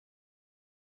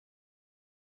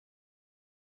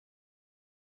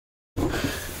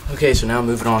Okay, so now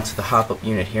moving on to the hop-up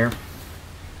unit here.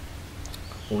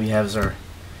 What we have is our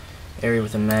area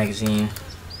with a magazine.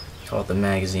 Call it the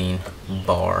magazine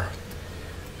bar.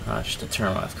 Just a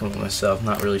term I've come up with myself.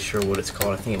 Not really sure what it's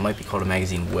called. I think it might be called a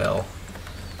magazine well.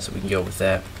 So we can go with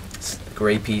that. It's the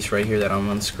gray piece right here that I'm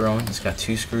unscrewing. It's got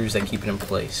 2 screws that keep it in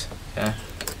place. Okay.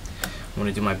 I'm going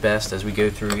to do my best as we go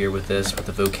through here with this with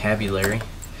the vocabulary,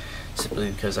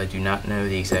 simply because I do not know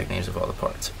the exact names of all the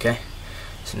parts. Okay.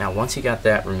 So now once you got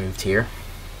that removed here,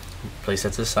 place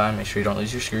that to the side. Make sure you don't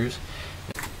lose your screws.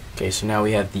 Okay. So now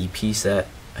we have the piece that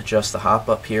adjusts the hop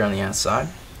up here on the outside.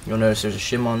 You'll notice there's a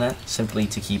shim on that, simply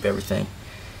to keep everything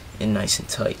in nice and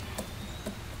tight.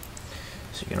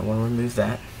 So you're going to want to remove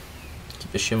that.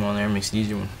 Keep the shim on there, makes it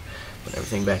easier when putting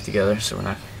everything back together, so we're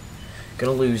not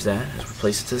going to lose that as we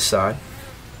place it to the side.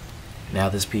 Now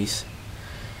this piece,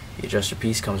 the adjuster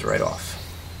piece, comes right off.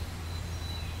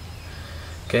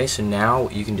 Okay, so now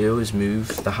what you can do is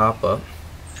move the hop up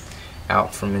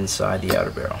out from inside the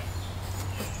outer barrel.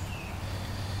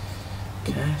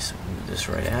 Okay, so move this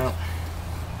right out.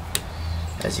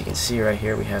 As you can see right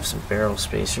here, we have some barrel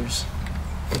spacers.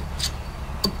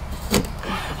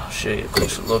 I'll show you a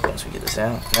closer look once we get this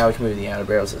out. Now we can move the outer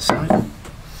barrels to the side.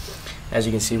 As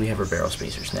you can see, we have our barrel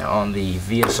spacers. Now on the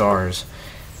VSRs,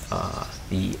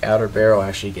 the outer barrel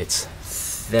actually gets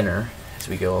thinner as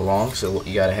we go along. So what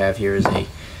you got to have here is a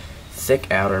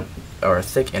thick outer or a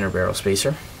thick inner barrel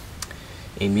spacer,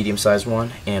 a medium-sized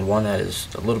one, and one that is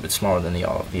a little bit smaller than the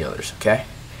others. Okay.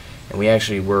 And we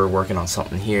actually were working on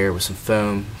something here with some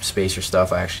foam spacer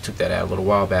stuff. I actually took that out a little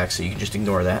while back, so you can just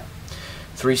ignore that.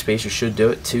 3 spacers should do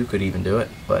it, 2 could even do it,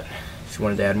 but if you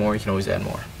wanted to add more, you can always add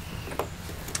more.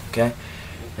 Okay,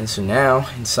 and so now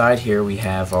inside here we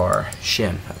have our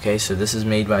shim. Okay, so this is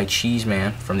made by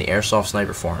Cheeseman from the Airsoft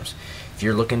Sniper Forums. If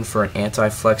you're looking for an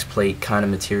anti-flex plate kind of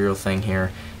material thing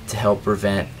here to help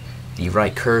prevent the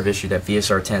right curve issue that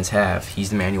VSR 10s have, he's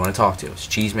the man you want to talk to. It's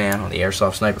Cheeseman on the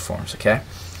Airsoft Sniper Forums. Okay.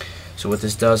 So what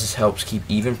this does is helps keep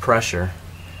even pressure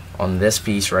on this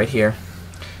piece right here.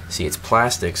 See, it's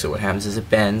plastic, so what happens is it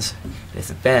bends, and if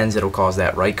it bends, it'll cause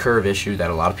that right curve issue that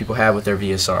a lot of people have with their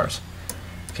VSRs.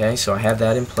 Okay, so I have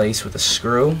that in place with a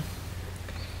screw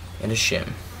and a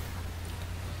shim.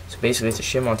 So basically it's a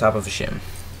shim on top of a shim.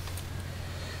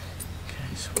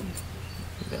 Okay, so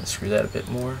we're going to screw that a bit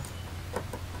more.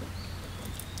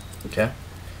 Okay.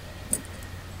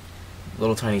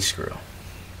 Little tiny screw.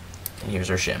 And here's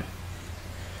our shim.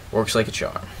 Works like a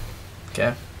charm.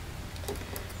 Okay.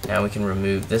 Now we can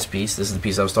remove this piece. This is the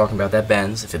piece I was talking about that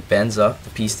bends. If it bends up, the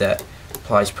piece that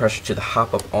applies pressure to the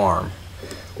hop-up arm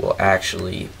will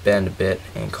actually bend a bit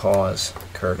and cause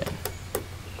curving.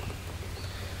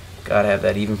 Gotta have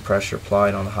that even pressure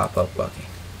applied on the hop-up bucking.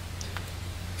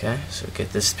 Okay, so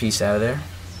get this piece out of there.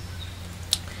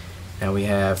 Now we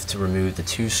have to remove the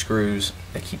 2 screws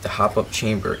that keep the hop-up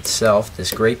chamber itself,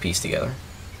 this gray piece, together.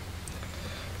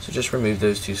 So just remove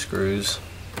those 2 screws.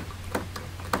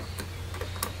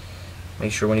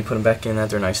 Make sure when you put them back in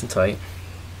that they're nice and tight.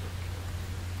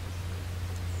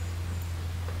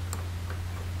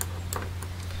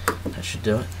 That should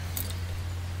do it.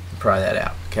 Pry that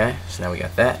out. Okay, so now we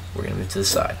got that. We're going to move to the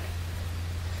side.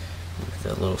 Move the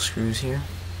little screws here.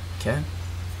 Okay.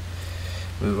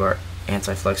 Move our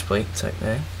anti-flex plate type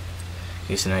thing.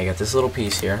 Okay, so now you got this little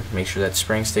piece here. Make sure that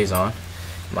spring stays on.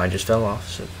 Mine just fell off,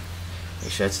 so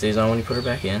make sure that stays on when you put her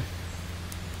back in.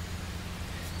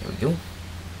 There we go.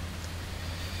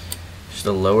 Just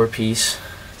a lower piece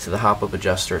to the hop-up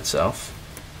adjuster itself.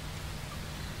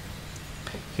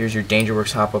 Here's your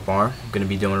Dangerwerx hop-up arm. I'm going to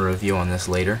be doing a review on this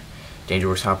later.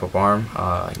 Dangerwerx hop-up arm.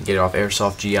 You can get it off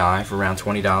Airsoft GI for around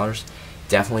 $20.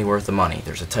 Definitely worth the money.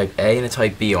 There's a Type A and a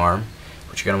Type B arm.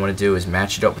 What you're going to want to do is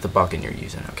match it up with the bucking you're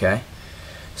using. Okay.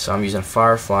 So I'm using a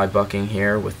Firefly bucking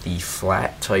here with the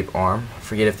flat type arm. I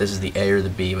forget if this is the A or the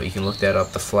B, but you can look that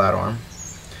up, the flat arm.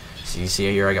 So you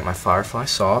see here I got my Firefly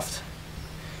soft,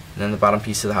 and then the bottom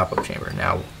piece of the hop-up chamber.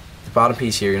 Now the bottom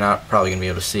piece here you're not probably going to be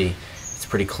able to see. It's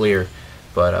pretty clear,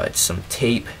 but it's some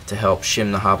tape to help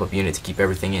shim the hop-up unit to keep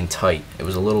everything in tight. It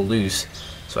was a little loose,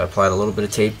 so I applied a little bit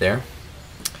of tape there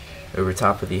over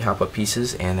top of the hop-up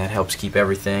pieces, and that helps keep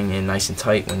everything in nice and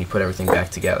tight when you put everything back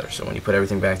together. So when you put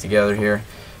everything back together here,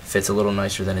 it fits a little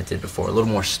nicer than it did before, a little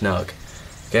more snug.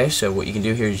 Okay, so what you can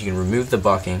do here is you can remove the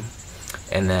bucking,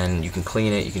 and then you can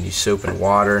clean it. You can use soap and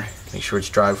water. Make sure it's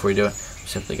dry before you do it. I'm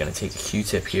simply going to take a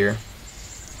Q-tip here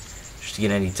just to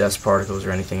get any dust particles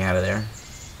or anything out of there.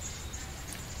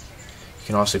 You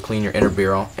can also clean your inner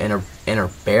barrel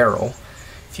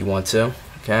if you want to.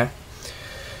 Okay.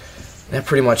 That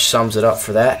pretty much sums it up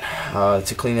for that.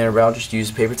 To clean the inner barrel, just use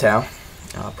a paper towel.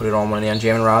 Put it on one of the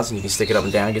unjamming rods, and you can stick it up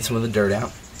and down and get some of the dirt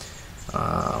out.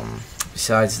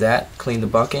 Besides that, clean the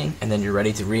bucking, and then you're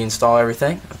ready to reinstall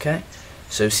everything. Okay,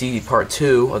 so see part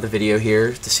 2 of the video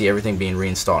here to see everything being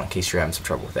reinstalled in case you're having some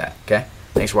trouble with that. Okay,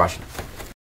 thanks for watching.